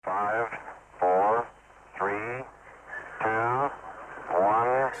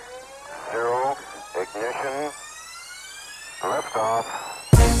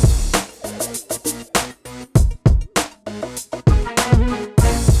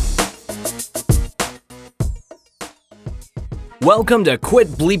Welcome to Quit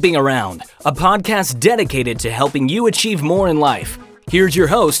Bleeping Around, a podcast dedicated to helping you achieve more in life. Here's your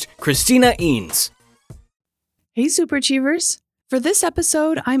host, Christina Eanes. Hey, Superachievers. For this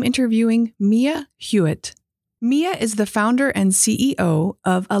episode, I'm interviewing Mia Hewitt. Mia is the founder and CEO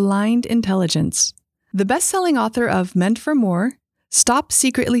of Aligned Intelligence, the best-selling author of Meant for More, Stop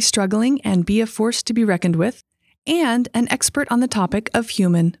Secretly Struggling and Be a Force to be Reckoned with, and an expert on the topic of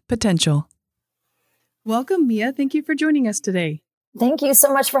human potential. Welcome, Mia. Thank you for joining us today. Thank you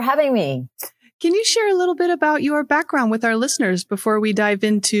so much for having me. Can you share a little bit about your background with our listeners before we dive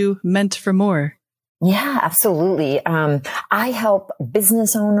into Meant for More? Yeah, absolutely. I help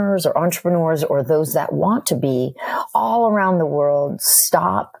business owners or entrepreneurs or those that want to be all around the world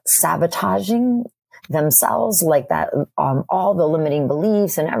stop sabotaging themselves, like that, all the limiting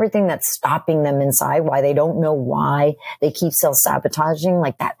beliefs and everything that's stopping them inside, why they don't know why they keep self-sabotaging,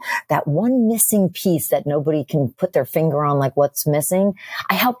 like that one missing piece that nobody can put their finger on, like what's missing.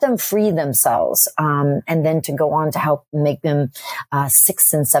 I help them free themselves, and then to go on to help make them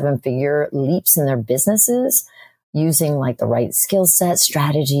 6 and 7 figure leaps in their businesses using like the right skill set,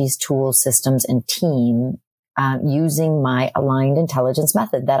 strategies, tools, systems, and team, using my aligned intelligence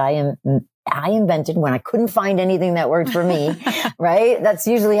method that I invented when I couldn't find anything that worked for me, right? That's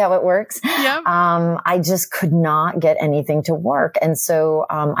usually how it works. Yep. I just could not get anything to work. And so,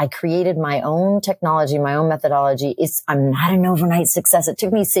 I created my own technology, my own methodology. I'm not an overnight success. It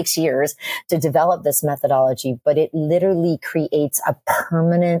took me 6 years to develop this methodology, but it literally creates a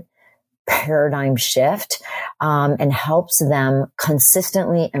permanent paradigm shift, and helps them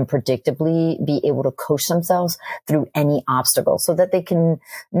consistently and predictably be able to coach themselves through any obstacle so that they can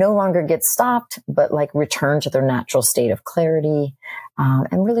no longer get stopped, but like return to their natural state of clarity,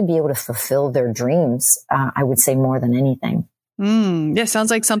 and really be able to fulfill their dreams. I would say more than anything. Yeah,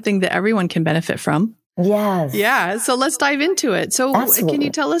 sounds like something that everyone can benefit from. Yes. Yeah. So let's dive into it. So Absolutely. Can you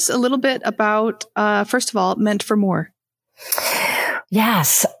tell us a little bit about, first of all, Meant for More?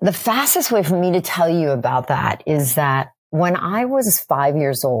 Yes. The fastest way for me to tell you about that is that when I was 5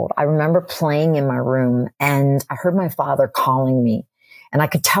 years old, I remember playing in my room and I heard my father calling me. And I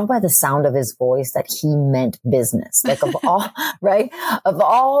could tell by the sound of his voice that he meant business. Like of all, right? Of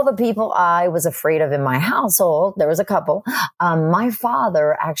all the people I was afraid of in my household, there was a couple. My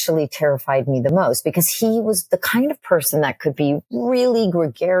father actually terrified me the most because he was the kind of person that could be really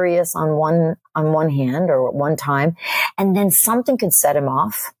gregarious on one hand or at one time. And then something could set him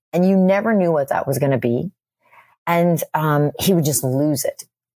off and you never knew what that was going to be. And, he would just lose it.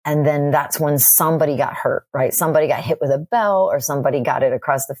 And then that's when somebody got hurt, right? Somebody got hit with a bell or somebody got it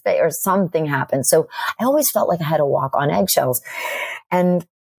across the face or something happened. So I always felt like I had to walk on eggshells. And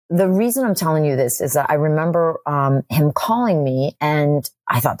the reason I'm telling you this is that I remember, him calling me and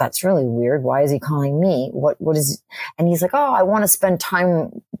I thought that's really weird. Why is he calling me? What is, and he's like, oh, I want to spend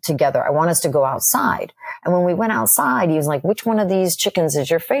time together. I want us to go outside. And when we went outside, he was like, which one of these chickens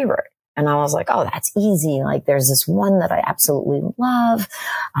is your favorite? And I was like, oh, that's easy. Like there's this one that I absolutely love.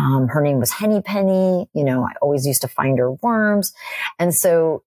 Her name was Henny Penny. You know, I always used to find her worms. And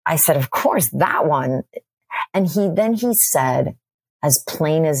so I said, of course, that one. And he said, as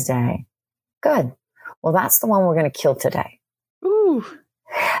plain as day, good. Well, that's the one we're going to kill today. Ooh.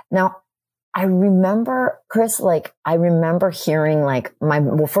 Now, I remember, Chris, I remember hearing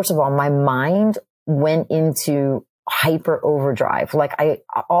first of all, my mind went into hyper overdrive.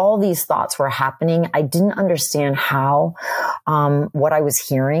 All these thoughts were happening. I didn't understand how, what I was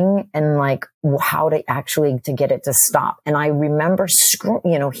hearing and how to get it to stop. And I remember,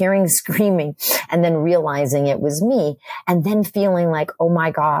 hearing screaming and then realizing it was me and then feeling like, oh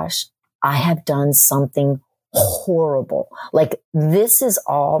my gosh, I have done something horrible. Like this is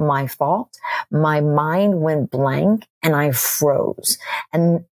all my fault. My mind went blank and I froze.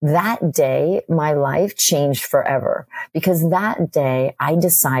 And that day, my life changed forever because that day I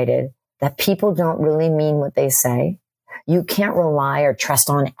decided that people don't really mean what they say. You can't rely or trust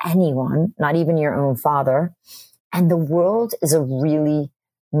on anyone, not even your own father. And the world is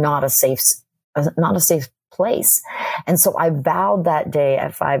not a safe place. And so I vowed that day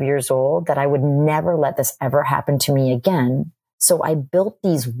at 5 years old that I would never let this ever happen to me again. So I built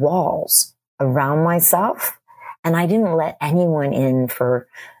these walls around myself and I didn't let anyone in for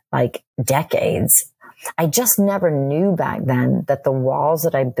decades. I just never knew back then that the walls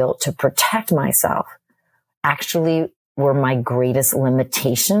that I built to protect myself actually were my greatest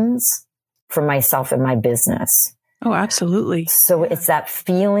limitations for myself and my business. Oh, absolutely. So it's that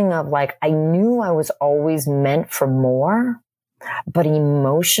feeling of I knew I was always meant for more, but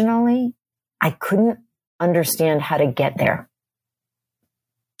emotionally, I couldn't understand how to get there.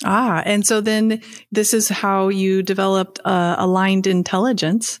 And so then this is how you developed aligned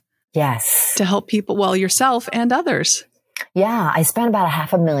intelligence. Yes. To help people, well, yourself and others. Yeah, I spent about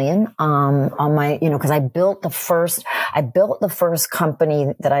 $500,000 on my, because I built the first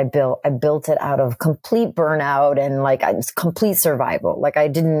company that I built. I built it out of complete burnout and complete survival. Like I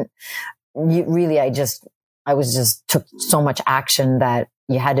took so much action that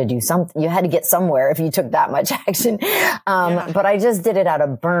you had to do something. You had to get somewhere if you took that much action. But I just did it out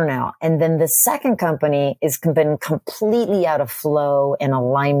of burnout. And then the second company has been completely out of flow and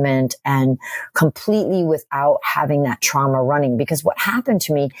alignment and completely without having that trauma running. Because what happened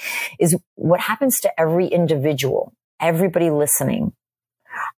to me is what happens to every individual, everybody listening.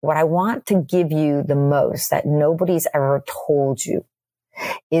 What I want to give you the most that nobody's ever told you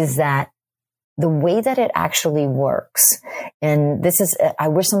is that the way that it actually works, and I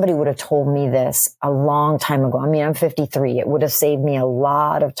wish somebody would have told me this a long time ago. I mean, I'm 53. It would have saved me a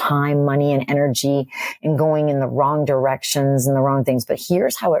lot of time, money, and energy in going in the wrong directions and the wrong things. But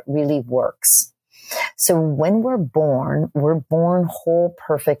here's how it really works. So when we're born whole,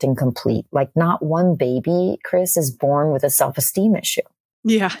 perfect, and complete. Like not one baby, Chris, is born with a self-esteem issue.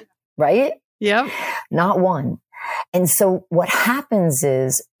 Yeah. Right? Yep. Not one. And so what happens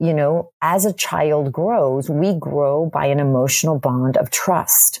is, as a child grows, we grow by an emotional bond of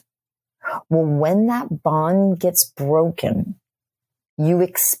trust. Well, when that bond gets broken, you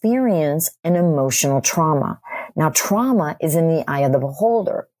experience an emotional trauma. Now, trauma is in the eye of the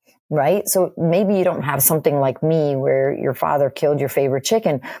beholder, right? So maybe you don't have something like me where your father killed your favorite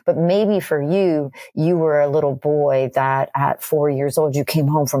chicken, but maybe for you, you were a little boy that at 4 years old, you came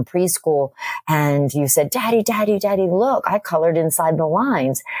home from preschool and you said, Daddy, Daddy, Daddy, look, I colored inside the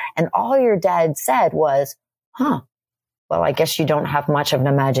lines. And all your dad said was, well, I guess you don't have much of an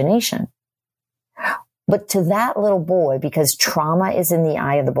imagination. But to that little boy, because trauma is in the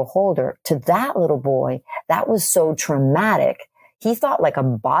eye of the beholder, to that little boy, that was so traumatic. He thought like a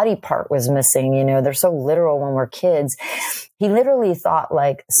body part was missing. They're so literal when we're kids. He literally thought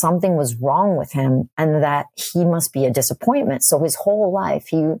like something was wrong with him and that he must be a disappointment. So his whole life,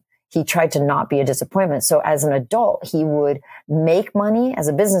 he tried to not be a disappointment. So as an adult, he would make money. As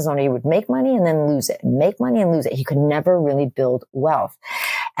a business owner, he would make money and then lose it, make money and lose it. He could never really build wealth.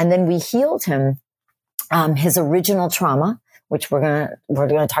 And then we healed him, his original trauma, which we're going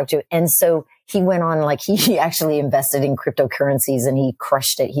to talk to. And so he went on, he actually invested in cryptocurrencies and he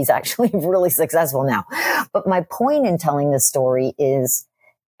crushed it. He's actually really successful now. But my point in telling this story is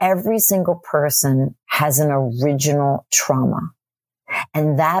every single person has an original trauma.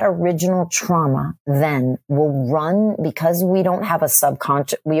 And that original trauma then will run because we don't have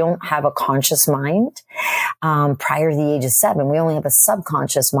a conscious mind, prior to the age of 7. We only have a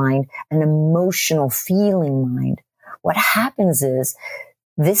subconscious mind, an emotional feeling mind. What happens is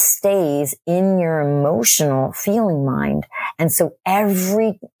this stays in your emotional feeling mind. And so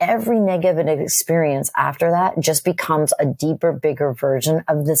every negative experience after that just becomes a deeper, bigger version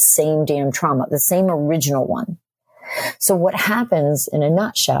of the same damn trauma, the same original one. So what happens in a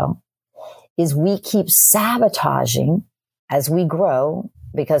nutshell is we keep sabotaging as we grow,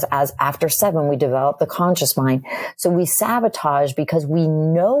 because after 7, we develop the conscious mind. So we sabotage because we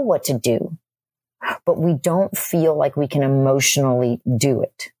know what to do, but we don't feel like we can emotionally do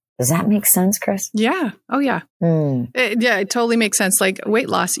it. Does that make sense, Chris? Yeah. Oh, yeah. It totally makes sense. Like weight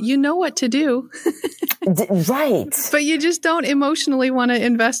loss, you know what to do. Right. But you just don't emotionally want to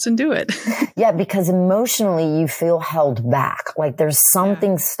invest and do it. Yeah, because emotionally you feel held back. Like there's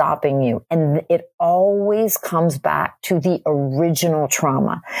something stopping you. And it always comes back to the original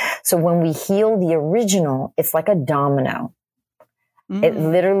trauma. So when we heal the original, it's like a domino. It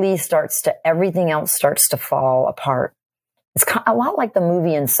literally everything else starts to fall apart. It's a lot like the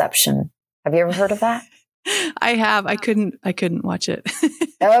movie Inception. Have you ever heard of that? I have. I couldn't watch it.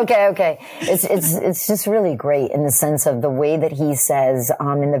 Okay. It's just really great in the sense of the way that he says,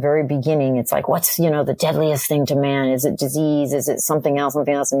 in the very beginning, it's like, what's, the deadliest thing to man? Is it disease? Is it something else?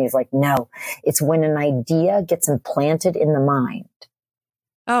 And he's like, no, it's when an idea gets implanted in the mind.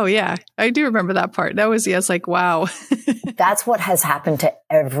 Oh yeah. I do remember that part. That was, yes, like, wow. That's what has happened to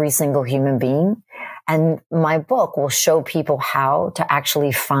every single human being. And my book will show people how to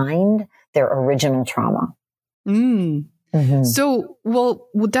actually find their original trauma. So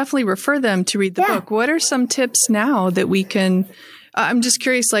we'll definitely refer them to read the book. What are some tips now that we can, I'm just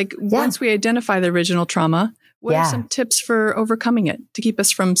curious, once we identify the original trauma, what are some tips for overcoming it to keep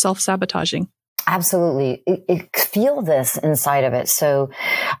us from self-sabotaging? Absolutely. Feel this inside of it. So,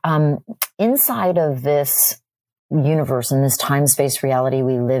 inside of this universe, in this time-space reality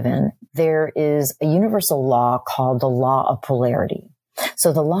we live in, there is a universal law called the law of polarity.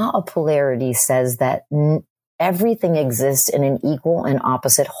 So the law of polarity says that everything exists in an equal and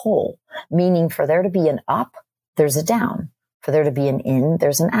opposite whole, meaning for there to be an up, there's a down. For there to be an in,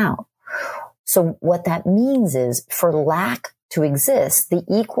 there's an out. So what that means is for lack to exist, the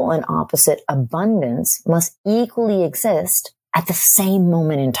equal and opposite abundance must equally exist at the same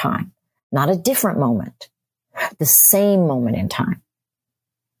moment in time, not a different moment, the same moment in time.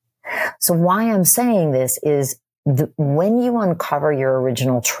 So why I'm saying this is when you uncover your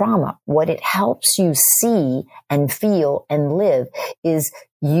original trauma, what it helps you see and feel and live is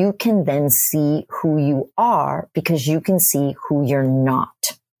you can then see who you are because you can see who you're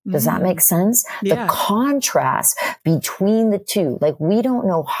not. Does that make sense? Yeah. The contrast between the two, like we don't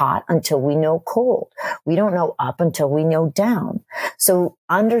know hot until we know cold. We don't know up until we know down. So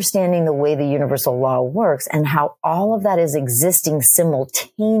understanding the way the universal law works and how all of that is existing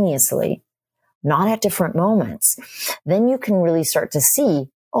simultaneously, not at different moments, then you can really start to see,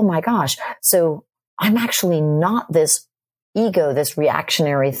 oh my gosh, so I'm actually not this ego, this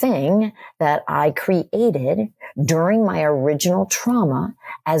reactionary thing that I created during my original trauma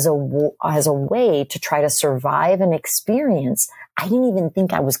as a way to try to survive an experience I didn't even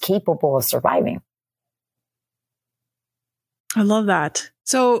think I was capable of surviving. I love that.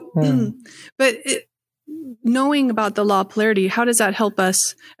 So, but knowing about the law of polarity, how does that help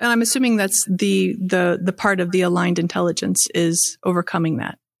us? And I'm assuming that's the part of the aligned intelligence is overcoming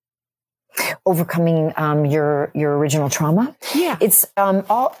that. Overcoming your original trauma. Yeah, it's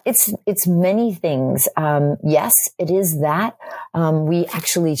many things. Yes, it is that we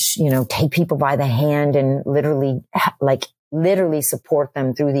actually take people by the hand and literally support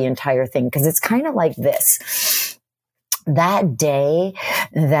them through the entire thing, because it's kind of like this. That day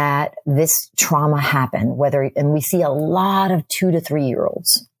that this trauma happened, and we see a lot of 2 to 3 year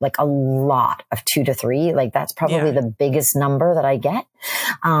olds, like a lot of 2 to 3, like that's probably the biggest number that I get.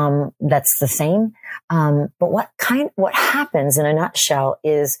 That's the same. But what happens in a nutshell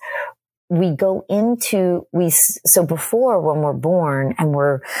is we go into, so before when we're born and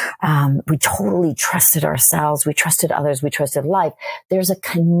we totally trusted ourselves, we trusted others, we trusted life, there's a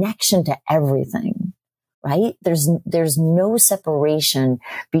connection to everything. Right? There's no separation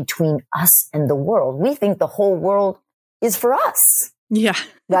between us and the world. We think the whole world is for us. Yeah.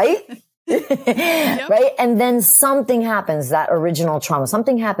 Right? Yep. Right? And then something happens, that original trauma,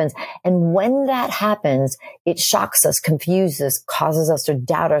 something happens. And when that happens, it shocks us, confuses us, causes us to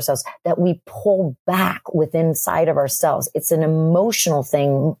doubt ourselves, that we pull back within inside of ourselves. It's an emotional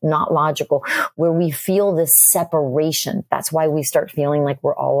thing, not logical, where we feel this separation. That's why we start feeling like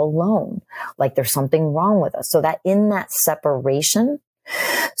we're all alone, like there's something wrong with us. So in that separation,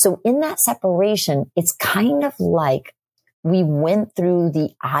 it's kind of like we went through the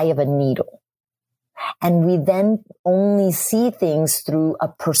eye of a needle, and we then only see things through a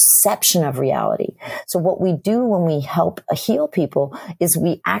perception of reality. So what we do when we help heal people is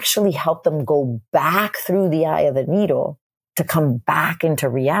we actually help them go back through the eye of the needle to come back into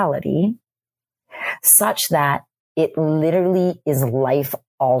reality, such that it literally is life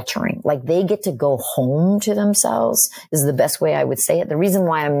altering. Like they get to go home to themselves is the best way I would say it. The reason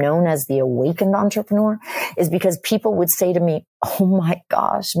why I'm known as the awakened entrepreneur is because people would say to me, oh my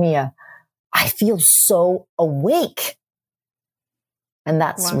gosh, Mia, I feel so awake. And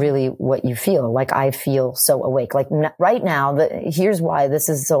that's really what you feel. Like I feel so awake. Like right now, here's why this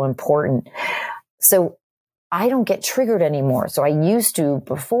is so important. So I don't get triggered anymore. So I used to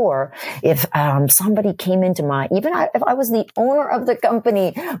before, if somebody came into if I was the owner of the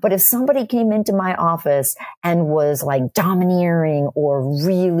company, but if somebody came into my office and was like domineering or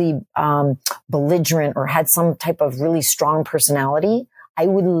really belligerent or had some type of really strong personality, I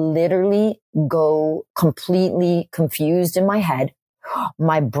would literally go completely confused in my head.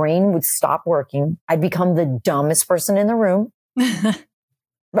 My brain would stop working. I'd become the dumbest person in the room.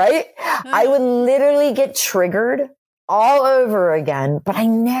 Right? I would literally get triggered all over again, but I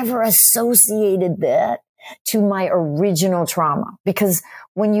never associated that to my original trauma. Because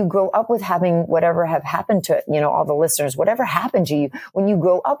when you grow up with having whatever have happened to, all the listeners, whatever happened to you, when you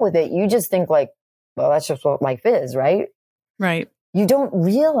grow up with it, you just think like, well, that's just what life is, right? Right. You don't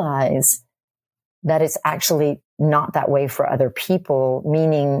realize that it's actually not that way for other people,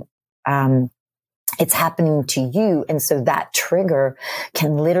 meaning, it's happening to you. And so that trigger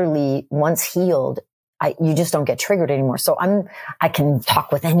can literally, once healed, you just don't get triggered anymore. So I can talk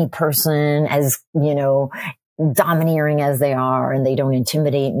with any person as, domineering as they are, and they don't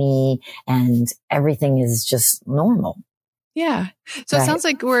intimidate me, and everything is just normal. Yeah. So It sounds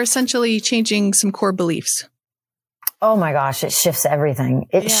like we're essentially changing some core beliefs. Oh my gosh, it shifts everything.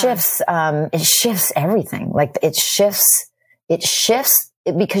 It shifts everything. Like it shifts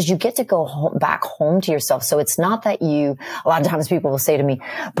because you get to go home, back home to yourself. So it's not that a lot of times people will say to me,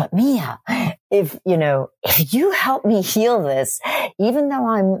 but Mia, if you help me heal this, even though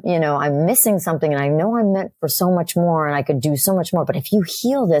I'm missing something and I know I'm meant for so much more and I could do so much more, but if you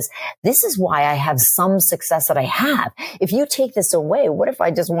heal this is why I have some success that I have. If you take this away, what if I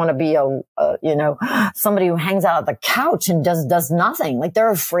just want to be somebody who hangs out at the couch and does nothing? Like,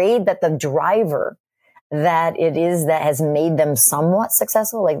 they're afraid that the driver that it is that has made them somewhat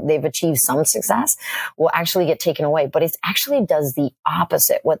successful, like they've achieved some success, will actually get taken away. But it actually does the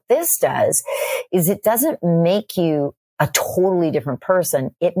opposite. What this does is it doesn't make you a totally different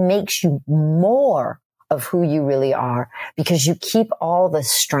person. It makes you more of who you really are, because you keep all the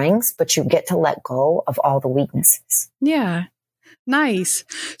strengths, but you get to let go of all the weaknesses. Yeah. Nice.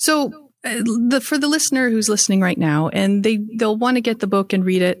 So for the listener who's listening right now, and they'll want to get the book and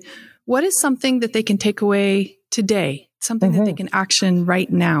read it, what is something that they can take away today? Something that they can action right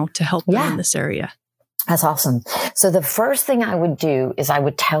now to help them in this area? That's awesome. So the first thing I would do is I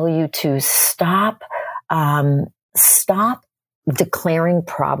would tell you to stop declaring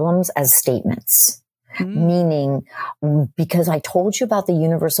problems as statements. Meaning, because I told you about the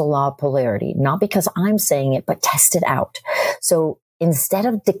universal law of polarity, not because I'm saying it, but test it out. So instead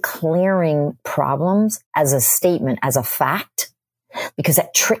of declaring problems as a statement, as a fact, because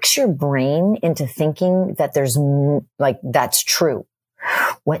that tricks your brain into thinking that that's true.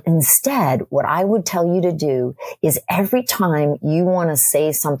 Instead, what I would tell you to do is every time you want to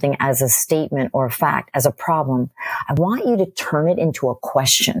say something as a statement or a fact, as a problem, I want you to turn it into a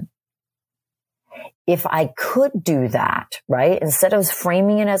question. If I could do that, right? Instead of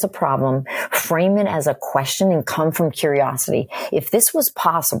framing it as a problem, frame it as a question and come from curiosity. If this was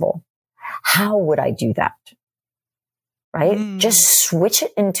possible, how would I do that? Right? Just switch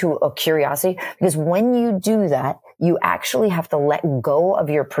it into a curiosity, because when you do that, you actually have to let go of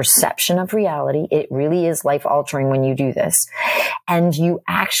your perception of reality. It really is life altering when you do this. And you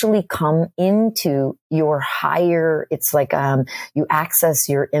actually come into your higher, it's like, you access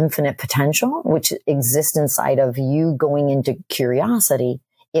your infinite potential, which exists inside of you going into curiosity.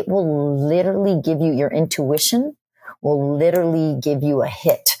 It will literally give you, your intuition will literally give you a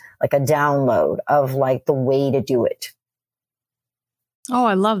hit, like a download of like the way to do it. Oh,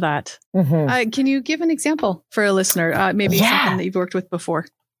 I love that. Can you give an example for a listener? Maybe something that you've worked with before.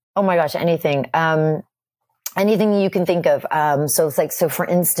 Oh my gosh, anything. Anything you can think of. So for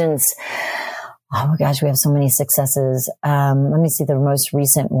instance, oh my gosh, we have so many successes. Let me see the most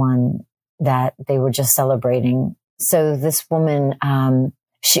recent one that they were just celebrating. So this woman,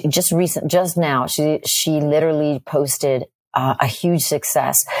 she literally posted a huge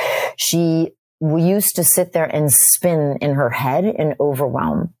success. We used to sit there and spin in her head in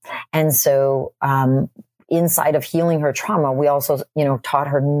overwhelm. And so, inside of healing her trauma, we also, taught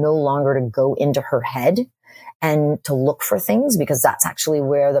her no longer to go into her head and to look for things, because that's actually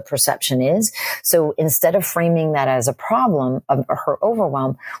where the perception is. So instead of framing that as a problem of her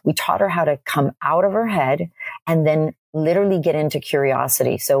overwhelm, we taught her how to come out of her head and then literally get into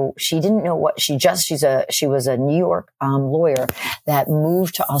curiosity. So she didn't know what she was a New York lawyer that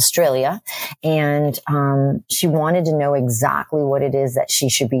moved to Australia, and she wanted to know exactly what it is that she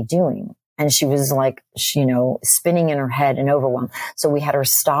should be doing. And she was like, spinning in her head and overwhelmed. So we had her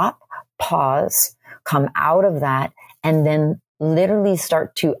stop, pause, come out of that, and then literally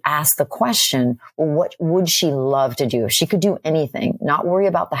start to ask the question, well, what would she love to do? If she could do anything, not worry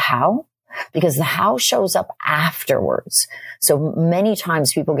about the how, because the how shows up afterwards. So many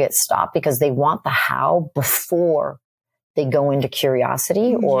times people get stopped because they want the how before they go into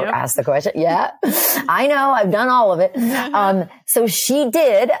curiosity or ask the question. Yeah, I know. I've done all of it. So she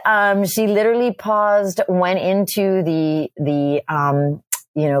did. She literally paused, went into the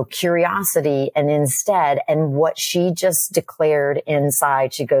curiosity, and what she just declared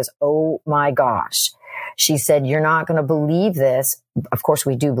inside, she goes, oh my gosh. She said, you're not going to believe this. Of course,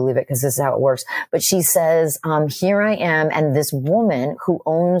 we do believe it because this is how it works. But she says, here I am. And this woman who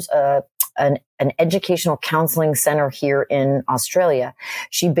owns an educational counseling center here in Australia,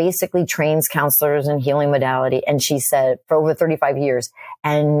 she basically trains counselors in healing modality. And she said, for over 35 years,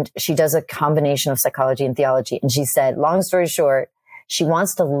 and she does a combination of psychology and theology. And she said, long story short, she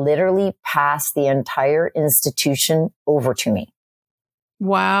wants to literally pass the entire institution over to me.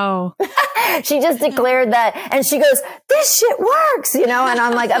 Wow. She just declared that, and she goes, this shit works, and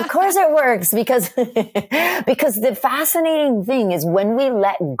I'm like, of course it works, because the fascinating thing is when we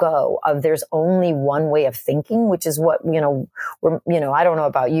let go of there's only one way of thinking, which is what, I don't know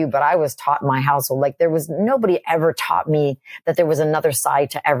about you, but I was taught in my household, like nobody ever taught me that there was another side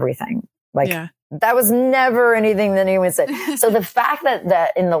to everything. That was never anything that anyone said. So the fact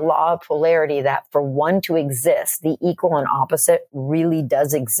that in the law of polarity, that for one to exist, the equal and opposite really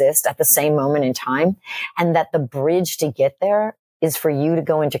does exist at the same moment in time. And that the bridge to get there is for you to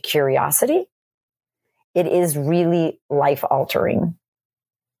go into curiosity. It is really life altering.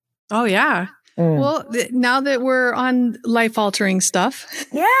 Oh, yeah. Well, now that we're on life altering stuff.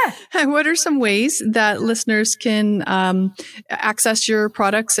 Yeah. What are some ways that listeners can access your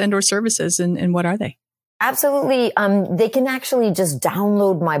products and or services, and what are they? Absolutely. They can actually just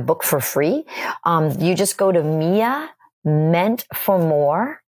download my book for free. You just go to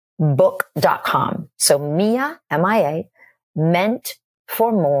miameantformorebook.com. So Mia, M-I-A,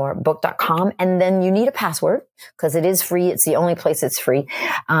 meantformorebook.com. And then you need a password because it is free. It's the only place it's free.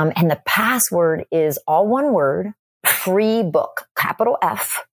 And the password is all one word, free book, capital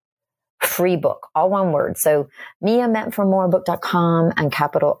F, free book, all one word. So miameantformorebook.com and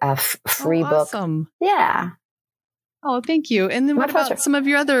capital F, free book. Awesome. Yeah. Oh, thank you. And then what about some of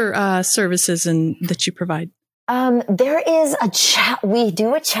your other services that you provide? There is a chat. We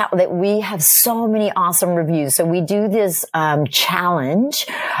do a chat that we have so many awesome reviews. So we do this, challenge,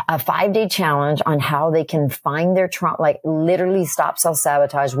 a 5-day challenge on how they can find their trauma, like literally stop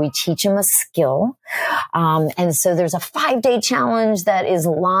self-sabotage. We teach them a skill. And so there's a 5-day challenge that is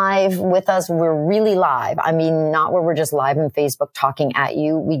live with us. We're really live. I mean, not where we're just live on Facebook talking at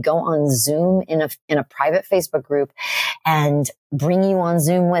you. We go on Zoom in a private Facebook group and bring you on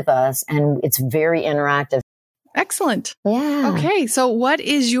Zoom with us. And it's very interactive. Excellent. Yeah. Okay. So what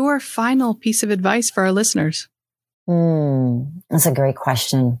is your final piece of advice for our listeners? That's a great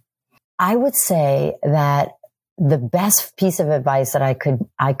question. I would say that the best piece of advice that I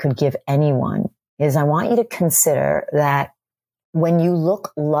could give anyone is I want you to consider that when you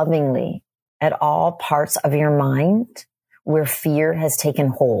look lovingly at all parts of your mind where fear has taken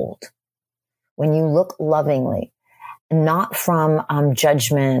hold, when you look lovingly, not from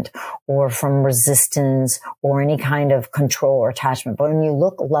judgment or from resistance or any kind of control or attachment, but when you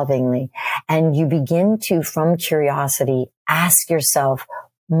look lovingly and you begin to, from curiosity, ask yourself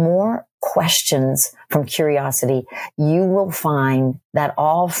more questions from curiosity, you will find that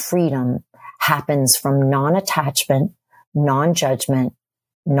all freedom happens from non-attachment, non-judgment,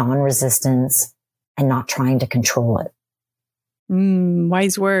 non-resistance, and not trying to control it.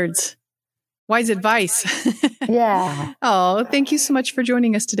 Wise words. Wise advice. Yeah. Oh, thank you so much for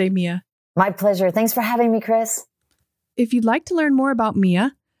joining us today, Mia. My pleasure. Thanks for having me, Chris. If you'd like to learn more about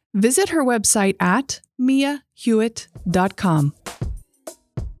Mia, visit her website at miahewitt.com.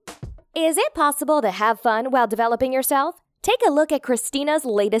 Is it possible to have fun while developing yourself? Take a look at Christina's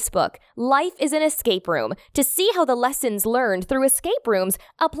latest book, Life is an Escape Room, to see how the lessons learned through escape rooms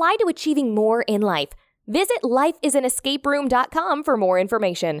apply to achieving more in life. Visit lifeisanescaperoom.com for more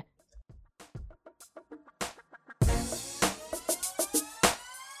information.